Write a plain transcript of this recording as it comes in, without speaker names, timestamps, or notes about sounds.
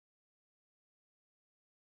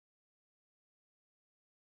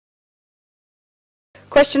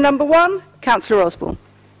Question number 1, Councillor Osborne.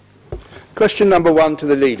 Question number 1 to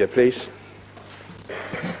the leader, please.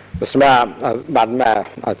 Mr. Mayor, Madam Mayor,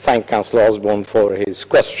 I thank Councillor Osborne for his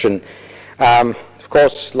question. Of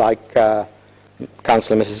course, like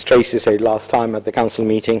Councillor Mrs. Tracy said last time at the council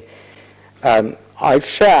meeting, I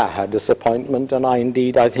share her disappointment, and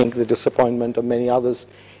I think the disappointment of many others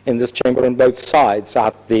in this chamber on both sides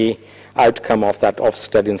at the outcome of that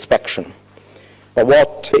Ofsted inspection. But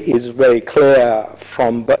what is very clear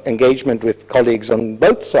from engagement with colleagues on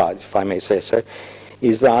both sides, if I may say so,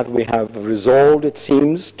 is that we have resolved, it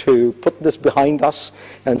seems, to put this behind us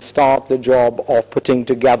and start the job of putting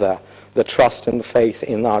together the trust and faith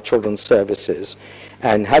in our children's services.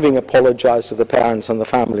 And having apologized to the parents and the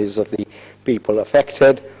families of the people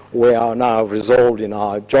affected, we are now resolved in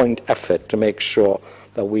our joint effort to make sure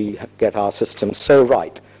that we get our systems so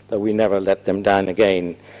right that we never let them down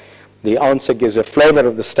again. The answer gives a flavor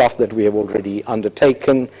of the stuff that we have already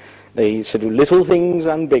undertaken. They sort of little things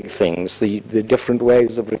and big things, the different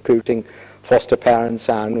ways of recruiting foster parents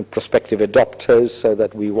and prospective adopters so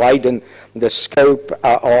that we widen the scope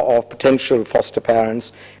of potential foster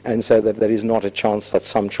parents and so that there is not a chance that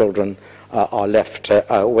some children are left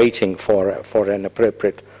waiting for an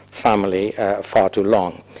appropriate family far too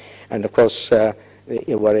long. And of course,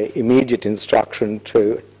 were immediate instruction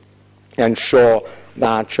to ensure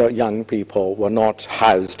that young people were not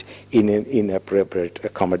housed in inappropriate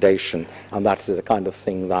accommodation. And that is the kind of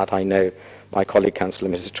thing that I know my colleague Councillor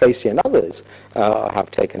Mrs. Tracy and others have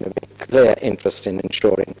taken a very clear interest in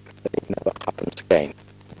ensuring that it never happens again.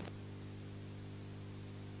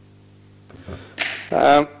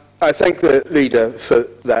 I thank the leader for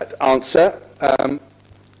that answer,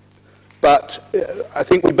 but I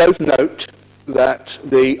think we both note that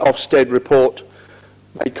the Ofsted report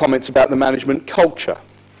made comments about the management culture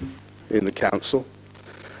in the council.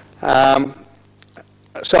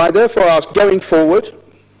 So I therefore ask, going forward,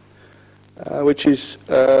 which is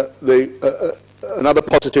another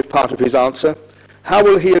positive part of his answer, how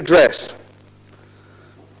will he address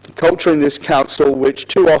the culture in this council which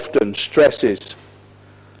too often stresses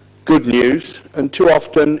good news and too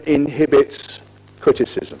often inhibits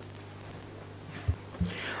criticism?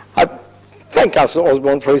 I thank Councillor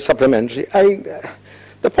Osborne for his supplementary.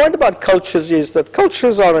 The point about cultures is that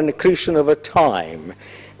cultures are an accretion over time,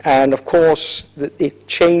 and of course it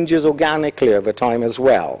changes organically over time as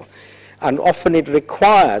well. And often it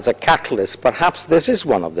requires a catalyst. Perhaps this is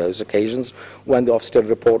one of those occasions when the Ofsted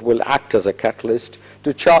report will act as a catalyst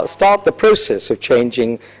to start the process of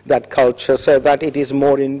changing that culture so that it is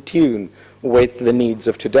more in tune with the needs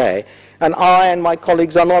of today. And I and my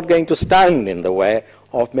colleagues are not going to stand in the way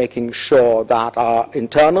of making sure that our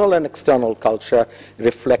internal and external culture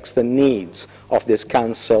reflects the needs of this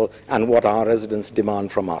council and what our residents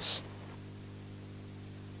demand from us.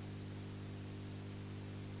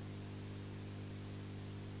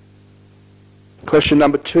 Question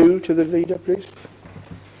number 2 to the leader, please.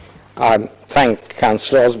 Thank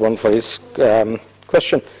Councillor Osborne for his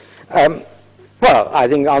question. Well, I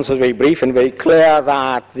think the answer is very brief and very clear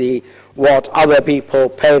that what other people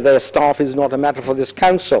pay their staff is not a matter for this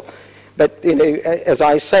council. But as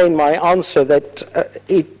I say in my answer, that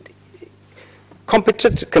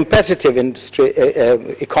competitive industry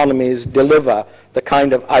economies deliver the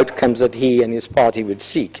kind of outcomes that he and his party would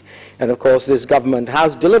seek. And of course, this government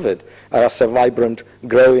has delivered us a vibrant,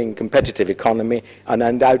 growing, competitive economy, and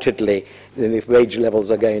undoubtedly, if wage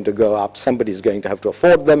levels are going to go up, somebody's going to have to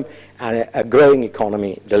afford them, and a growing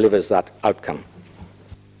economy delivers that outcome.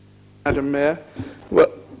 Madam Mayor,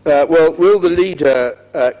 well, will the leader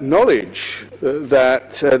acknowledge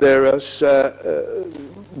that there is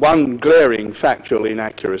one glaring factual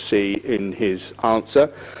inaccuracy in his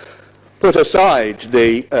answer, put aside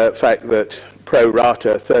the fact that pro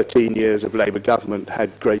rata 13 years of Labour government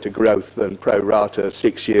had greater growth than pro rata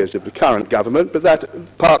 6 years of the current government, but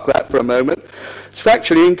park that for a moment. It's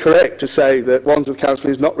factually incorrect to say that Wandsworth Council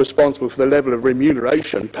is not responsible for the level of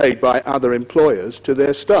remuneration paid by other employers to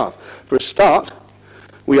their staff. For a start,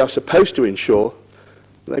 we are supposed to ensure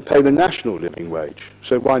that they pay the national living wage,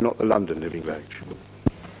 so why not the London living wage?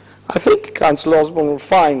 I think Councillor Osborne will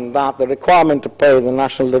find that the requirement to pay the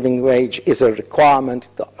national living wage is a requirement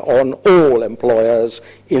on all employers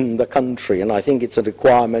in the country, and I think it's a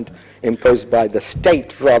requirement imposed by the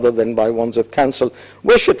state rather than by Wandsworth Council.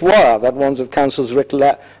 Wish it were that Wandsworth Council is writ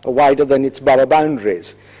wider than its borough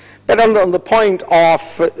boundaries. But on the point of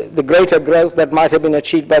the greater growth that might have been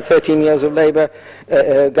achieved by 13 years of Labour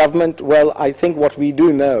government, well, I think what we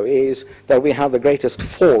do know is that we have the greatest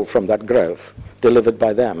fall from that growth delivered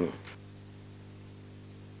by them.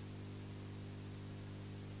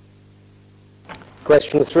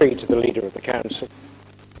 Question 3 to the Leader of the Council.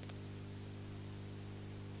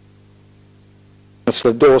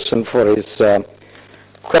 Councillor Dawson for his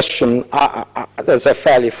question. There's a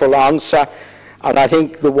fairly full answer, and I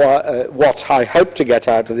think what I hope to get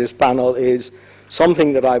out of this panel is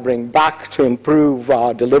something that I bring back to improve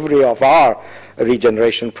our delivery of our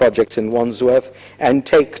regeneration projects in Wandsworth, and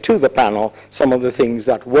take to the panel some of the things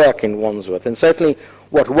that work in Wandsworth. And certainly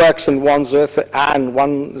what works in Wandsworth, and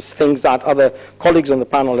one things that other colleagues on the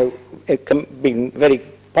panel have been very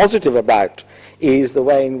positive about, is the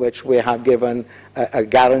way in which we have given a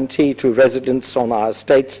guarantee to residents on our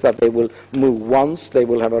estates that they will move once, they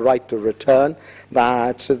will have a right to return,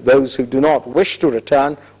 that those who do not wish to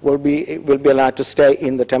return will be allowed to stay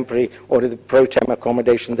in the temporary or the pro-tem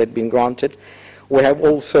accommodation they've been granted. We have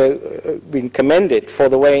also been commended for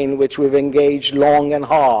the way in which we've engaged long and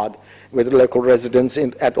hard with local residents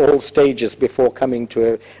at all stages before coming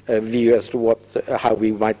to a view as to how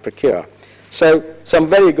we might procure. So some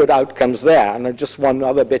very good outcomes there, and just one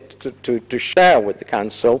other bit to share with the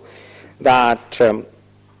Council, that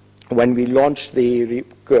when we launched the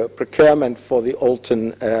procurement for the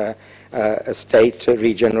Alton Estate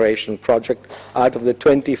Regeneration Project, out of the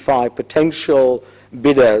 25 potential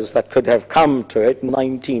bidders that could have come to it,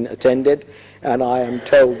 19 attended, and I am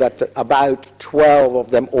told that about 12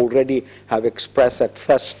 of them already have expressed at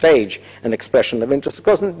first stage an expression of interest. Of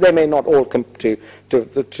course, they may not all come to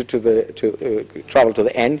travel to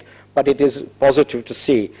the end, but it is positive to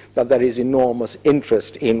see that there is enormous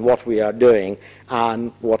interest in what we are doing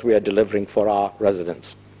and what we are delivering for our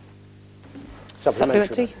residents.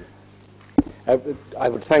 Supplementary. I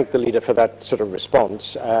would thank the Leader for that sort of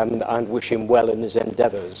response and wish him well in his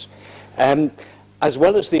endeavours. As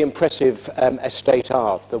well as the impressive estate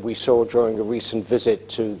art that we saw during a recent visit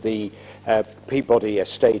to the Peabody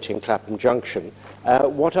Estate in Clapham Junction,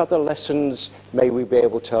 what other lessons may we be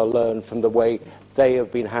able to learn from the way they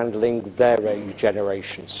have been handling their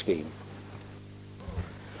regeneration scheme?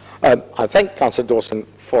 I thank Councillor Dawson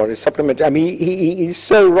for his supplement. I mean, he is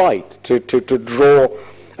so right to draw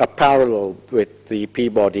a parallel with the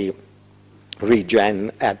Peabody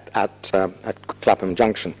regen at Clapham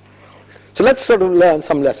Junction. So let's sort of learn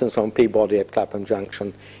some lessons from Peabody at Clapham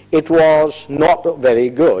Junction. It was not very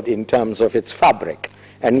good in terms of its fabric,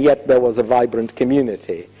 and yet there was a vibrant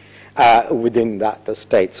community within that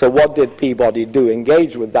estate. So what did Peabody do?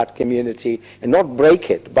 Engage with that community and not break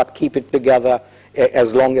it, but keep it together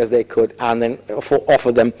as long as they could, and then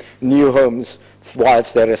offer them new homes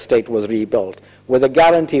whilst their estate was rebuilt, with a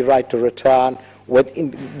guaranteed right to return, with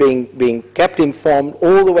being kept informed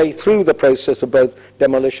all the way through the process of both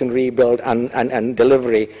demolition, rebuild, and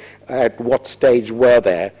delivery, at what stage were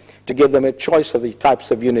there, to give them a choice of the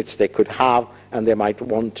types of units they could have and they might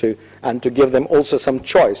want to, and to give them also some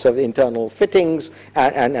choice of internal fittings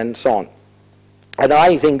and so on. And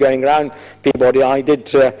I think going around Peabody, I did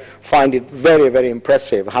find it very, very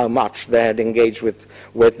impressive how much they had engaged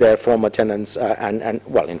with their former tenants and,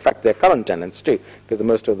 well, in fact, their current tenants too, because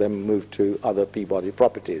most of them moved to other Peabody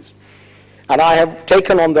properties. And I have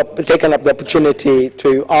taken up the opportunity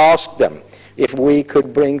to ask them if we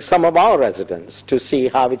could bring some of our residents to see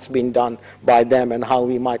how it's been done by them and how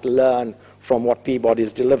we might learn from what Peabody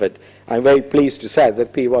has delivered. I'm very pleased to say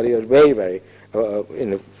that Peabody is very, very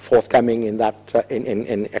forthcoming in that,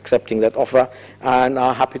 in accepting that offer, and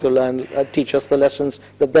are happy to teach us the lessons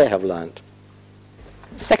that they have learned.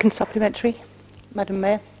 Second supplementary, Madam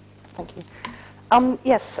Mayor. Thank you.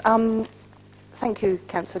 Yes, thank you,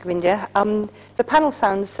 Councillor Govinda. The panel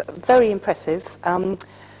sounds very impressive,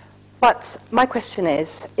 but my question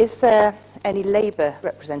is there any Labour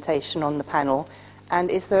representation on the panel, and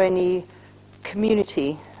is there any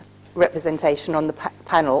community representation on the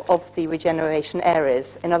panel of the regeneration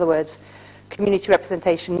areas? In other words, community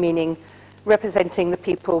representation meaning representing the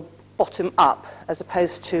people bottom up as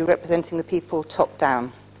opposed to representing the people top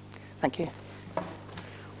down. Thank you.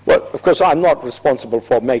 Well, of course, I'm not responsible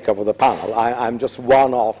for makeup of the panel. I'm just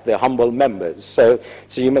one of the humble members. So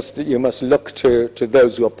you must look to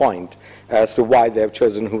those who appoint as to why they have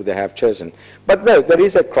chosen who they have chosen. But no, there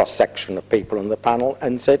is a cross-section of people on the panel,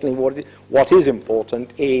 and certainly what is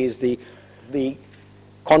important is the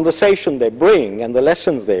conversation they bring and the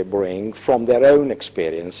lessons they bring from their own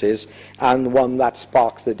experiences, and one that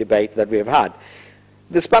sparks the debate that we've had.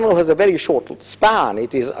 This panel has a very short span.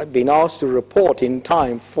 It has been asked to report in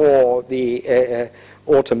time for the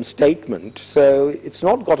autumn statement, so it's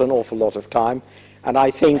not got an awful lot of time. And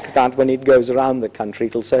I think that when it goes around the country,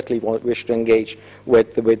 it will certainly wish to engage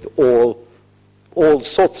with all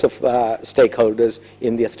sorts of stakeholders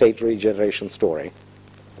in the estate regeneration story.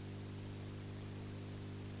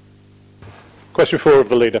 Question 4 of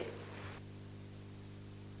the Leader.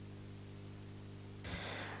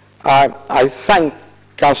 I thank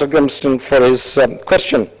Councillor Grimston for his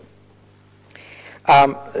question.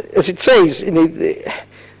 As it says, the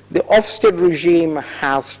Ofsted regime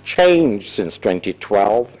has changed since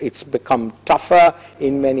 2012. It's become tougher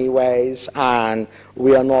in many ways, and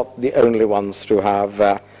we are not the only ones to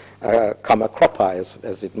have come a cropper, as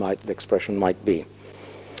the expression might be.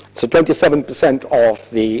 So 27% of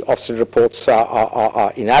the Ofsted reports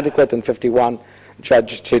are inadequate, and 51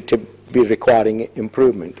 judged to be requiring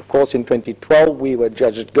improvement. Of course, in 2012, we were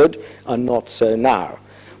judged good, and not so now.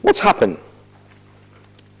 What's happened?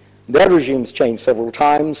 Their regimes changed several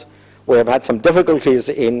times. We have had some difficulties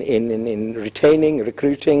in retaining,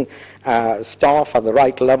 recruiting staff at the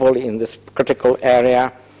right level in this critical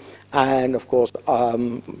area. And of course,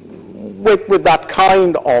 with that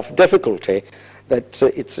kind of difficulty, that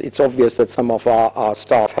it's obvious that some of our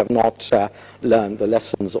staff have not learned the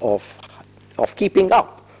lessons of keeping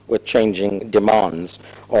up with changing demands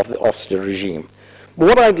of the Ofsted regime. But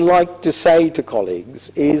what I'd like to say to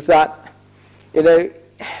colleagues is that,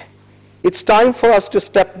 it's time for us to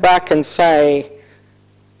step back and say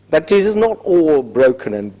that this is not all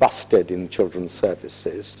broken and busted in children's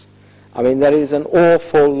services. I mean, there is an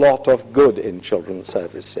awful lot of good in children's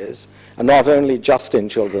services, and not only just in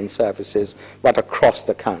children's services, but across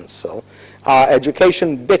the council. Our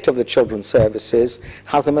education bit of the children's services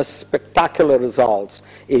has the most spectacular results,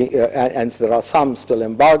 and there are some still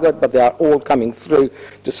embargoed, but they are all coming through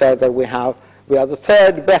to say that we are the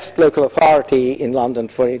third best local authority in London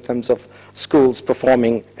in terms of schools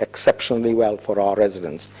performing exceptionally well for our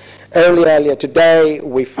residents. Earlier today,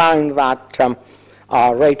 we found that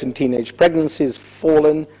our rate in teenage pregnancy has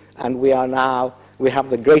fallen, and we have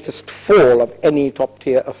the greatest fall of any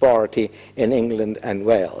top-tier authority in England and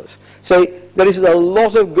Wales. So there is a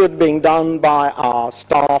lot of good being done by our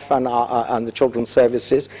staff and the children's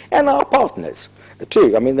services, and our partners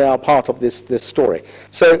too. I mean, they are part of this story.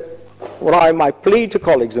 So my plea to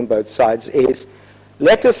colleagues on both sides is,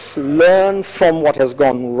 let us learn from what has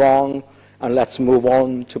gone wrong, and let's move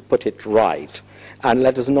on to put it right. And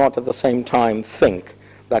let us not at the same time think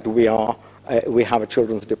that we have a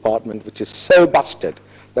children's department which is so busted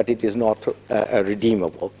that it is not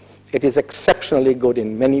redeemable. It is exceptionally good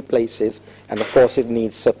in many places, and of course it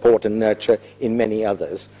needs support and nurture in many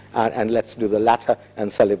others. And let's do the latter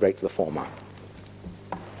and celebrate the former.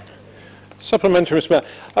 Supplementary, Mr.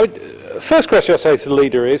 Mayor. First question I say to the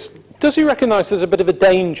Leader is, does he recognise there's a bit of a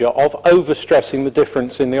danger of overstressing the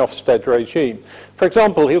difference in the Ofsted regime? For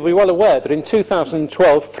example, he'll be well aware that in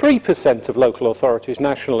 2012, 3% of local authorities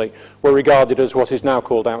nationally were regarded as what is now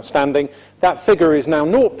called outstanding. That figure is now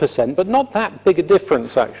 0%, but not that big a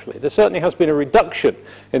difference, actually. There certainly has been a reduction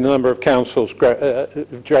in the number of councils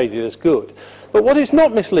graded as good. But what is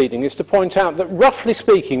not misleading is to point out that, roughly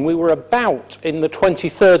speaking, we were about in the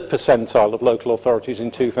 23rd percentile of local authorities in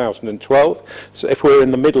 2012, so if we're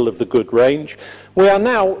in the middle of the good range. We are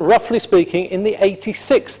now, roughly speaking, in the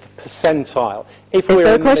 86th percentile. If we're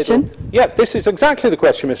there a question? Yeah, this is exactly the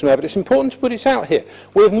question, Mr. Mayor, but it's important to put it out here.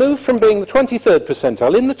 We've moved from being the 23rd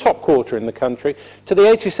percentile, in the top quarter in the country, to the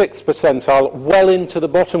 86th percentile, well into the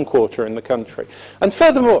bottom quarter in the country. And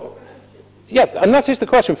furthermore, yeah, and that is the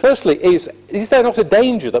question. Firstly, is there not a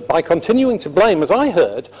danger that by continuing to blame, as I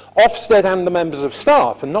heard, Ofsted and the members of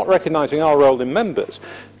staff, and not recognising our role in members?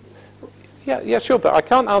 Yeah, sure, but I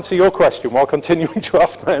can't answer your question while continuing to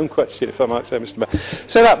ask my own question, if I might say, Mr. Mayor.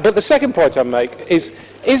 So but the second point I make is,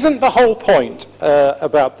 isn't the whole point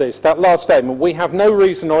about this, that last statement, we have no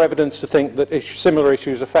reason or evidence to think that similar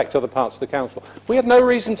issues affect other parts of the council? We had no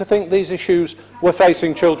reason to think these issues were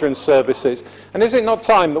facing children's services. And is it not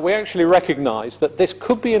time that we actually recognise that this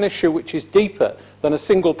could be an issue which is deeper than a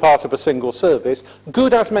single part of a single service,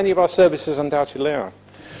 good as many of our services undoubtedly are?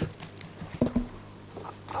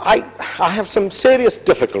 I have some serious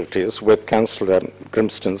difficulties with Councillor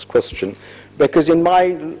Grimston's question, because in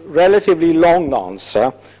my relatively long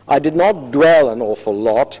answer, I did not dwell an awful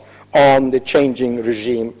lot on the changing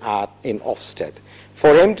regime in Ofsted.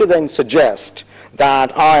 For him to then suggest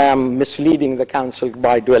that I am misleading the council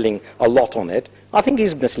by dwelling a lot on it, I think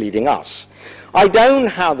he's misleading us. I don't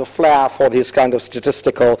have the flair for this kind of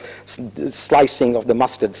statistical slicing of the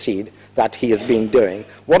mustard seed that he has been doing.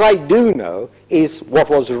 What I do know is what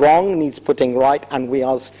was wrong needs putting right, and we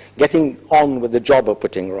are getting on with the job of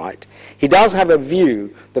putting right. He does have a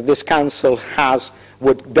view that this council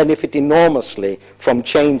would benefit enormously from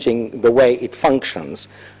changing the way it functions.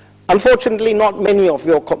 Unfortunately, not many of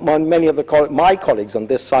my colleagues on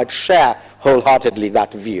this side share wholeheartedly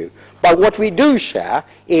that view. But what we do share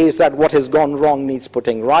is that what has gone wrong needs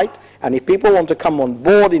putting right, and if people want to come on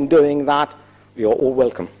board in doing that, you're all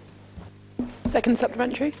welcome. Second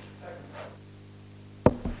supplementary.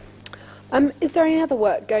 Is there any other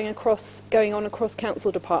work going on across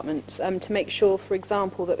council departments to make sure, for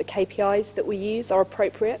example, that the KPIs that we use are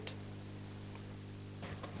appropriate?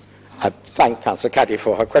 I thank Councillor Caddy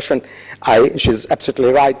for her question. She's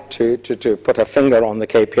absolutely right to put her finger on the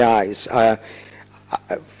KPIs.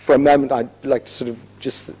 For a moment, I'd like to sort of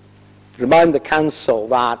just remind the Council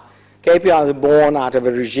that KPIs are born out of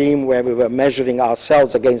a regime where we were measuring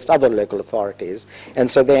ourselves against other local authorities, and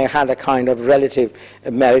so they had a kind of relative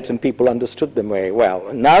merit and people understood them very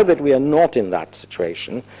well. Now that we are not in that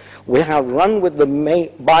situation, we have run with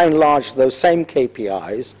by and large those same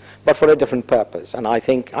KPIs, but for a different purpose. And I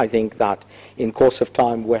think that in course of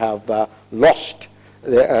time we have lost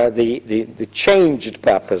the changed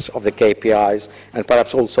purpose of the KPIs, and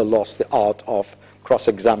perhaps also lost the art of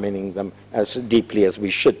cross-examining them as deeply as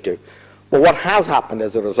we should do. But what has happened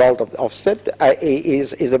as a result of the Ofsted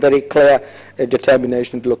is a very clear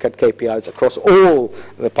determination to look at KPIs across all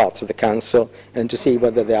the parts of the Council and to see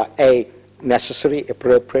whether they are necessary,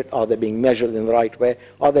 appropriate, are they being measured in the right way,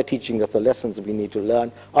 are they teaching us the lessons we need to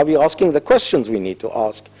learn, are we asking the questions we need to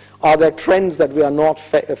ask, are there trends that we are not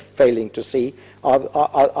failing to see,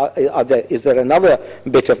 is there another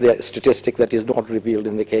bit of the statistic that is not revealed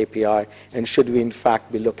in the KPI, and should we in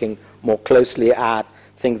fact be looking more closely at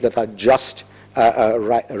things that are just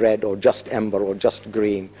red or just amber or just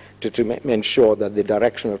green to ensure that the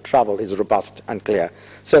direction of travel is robust and clear.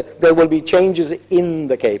 So there will be changes in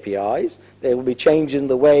the KPIs, there will be changes in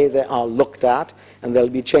the way they are looked at, and there will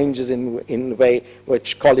be changes in the way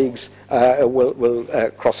which colleagues will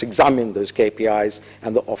cross-examine those KPIs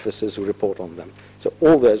and the officers who report on them. So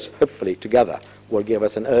all those, hopefully, together will give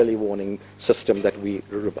us an early warning system that we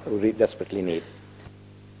desperately need.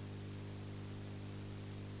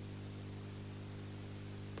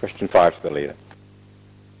 Question 5 to the leader.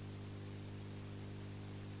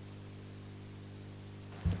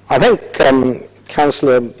 I thank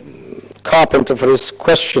Councillor Carpenter for his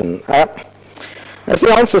question. As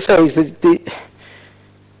the answer says,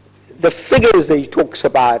 the figures that he talks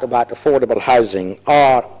about affordable housing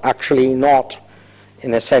are actually not,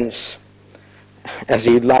 in a sense, as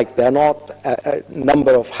he'd like. They're not a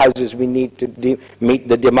number of houses we need to meet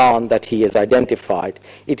the demand that he has identified.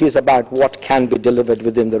 It is about what can be delivered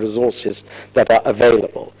within the resources that are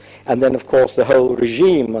available. And then, of course, the whole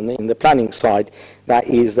regime in the planning side, that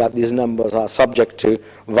is that these numbers are subject to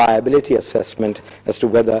viability assessment as to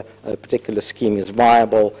whether a particular scheme is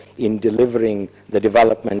viable in delivering the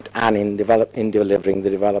development, and in delivering the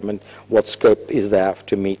development, what scope is there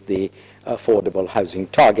to meet the affordable housing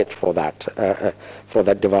target for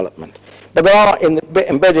that development. But there are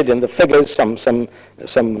embedded in the figures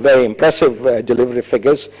some very impressive delivery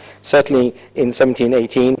figures. Certainly in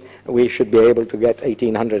 1718 we should be able to get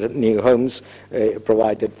 1,800 new homes,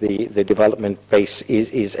 provided the development pace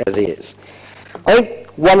is as is. I think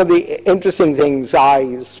one of the interesting things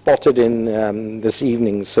I spotted in this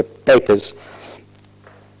evening's papers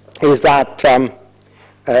is that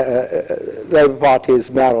Labour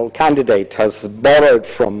Party's mayoral candidate has borrowed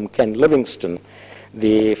from Ken Livingstone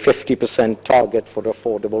the 50% target for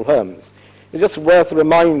affordable homes. It's just worth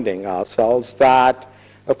reminding ourselves that,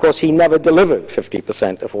 of course, he never delivered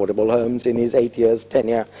 50% affordable homes in his 8 years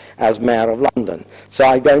tenure as Mayor of London. So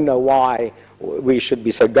I don't know why we should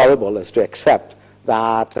be so gullible as to accept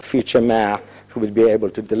that a future mayor will be able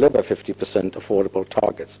to deliver 50% affordable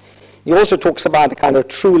targets. He also talks about a kind of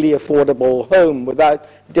truly affordable home without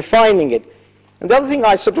defining it. And the other thing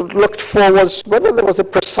I sort of looked for was whether there was a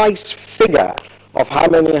precise figure of how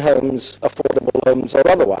many homes, affordable homes or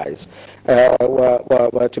otherwise,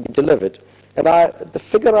 were to be delivered. And the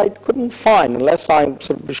figure I couldn't find, unless I'm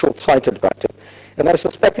sort of short-sighted about it. And I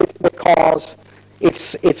suspect it's because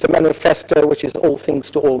it's a manifesto which is all things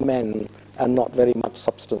to all men and not very much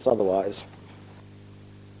substance otherwise.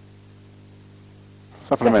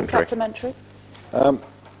 Supplementary. Supplementary.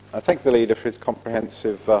 I thank the leader for his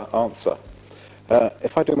comprehensive answer.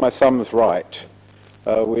 If I do my sums right,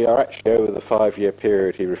 we are actually over the 5-year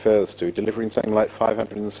period he refers to delivering something like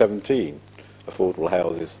 517 affordable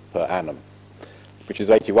houses per annum, which is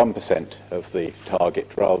 81% of the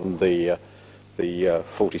target rather than the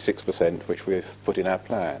 46% which we've put in our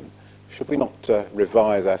plan. Should we not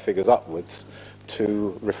revise our figures upwards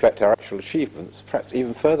to reflect our actual achievements, perhaps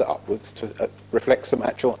even further upwards to reflect some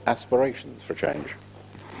actual aspirations for change?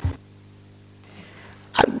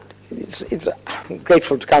 it's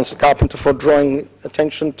grateful to Councillor Carpenter for drawing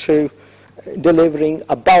attention to delivering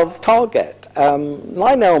above target.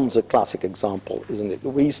 Nine Elms is a classic example, isn't it?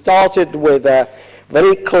 We started with a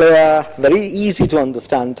very clear, very easy to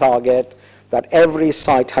understand target that every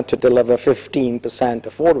site had to deliver 15%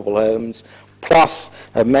 affordable homes plus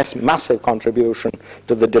a massive contribution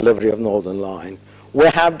to the delivery of Northern Line. We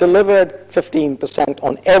have delivered 15%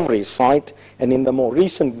 on every site, and in the more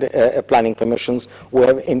recent planning permissions, we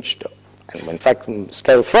have inched, and in fact,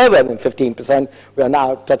 scale further than 15%, we are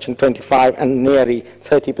now touching 25 and nearly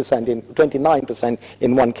 30%, 29%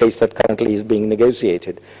 in one case that currently is being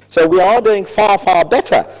negotiated. So we are doing far, far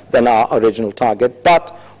better than our original target,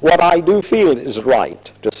 but what I do feel is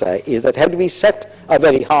right to say is that had we set a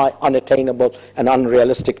very high, unattainable and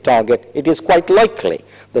unrealistic target, it is quite likely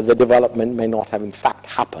that the development may not have in fact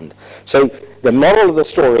happened. So the moral of the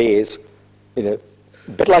story is, a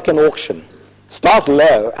bit like an auction. Start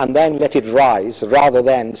low and then let it rise, rather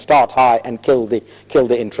than start high and kill the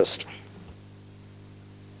interest.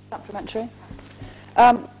 Supplementary.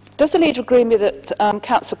 Does the leader agree with me that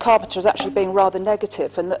Councillor Carpenter is actually being rather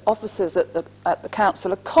negative, and that officers at the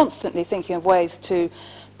council are constantly thinking of ways to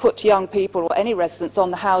put young people or any residents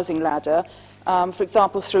on the housing ladder, for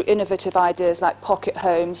example, through innovative ideas like pocket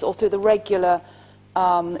homes, or through the regular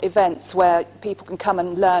events where people can come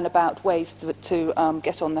and learn about ways to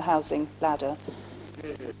get on the housing ladder?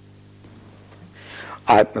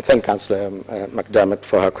 I thank Councillor McDermott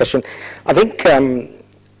for her question. I think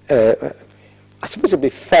I suppose it would be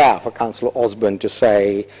fair for Councillor Osborne to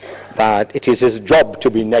say that it is his job to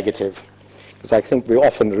be negative, because I think we're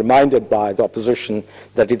often reminded by the opposition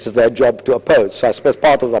that it is their job to oppose. So I suppose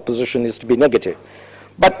part of the opposition is to be negative.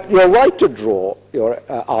 But you're right to draw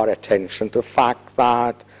our attention to the fact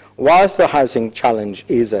that whilst the housing challenge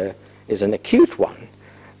is an acute one,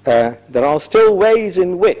 there are still ways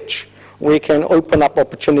in which we can open up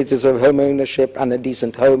opportunities of home ownership and a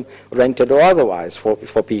decent home, rented or otherwise, for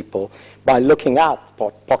people by looking at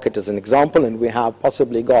Pocket as an example, and we have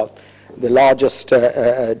possibly got the largest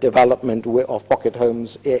development of pocket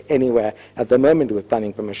homes anywhere at the moment with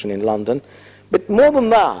planning permission in London. But more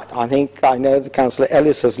than that, I know that Councillor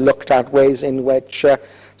Ellis has looked at ways in which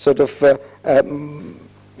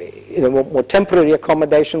more temporary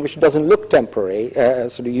accommodation, which doesn't look temporary,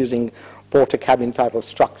 sort of using porter cabin type of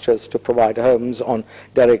structures to provide homes on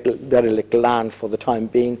derelict land for the time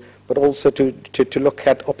being, but also to look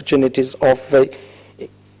at opportunities of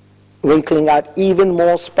wrinkling out even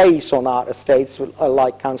more space on our estates,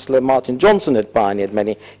 like Councillor Martin Johnson had pioneered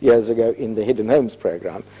many years ago in the Hidden Homes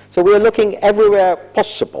programme. So we are looking everywhere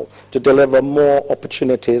possible to deliver more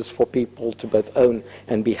opportunities for people to both own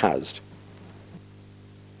and be housed.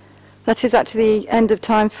 That is actually the end of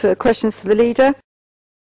time for questions to the leader.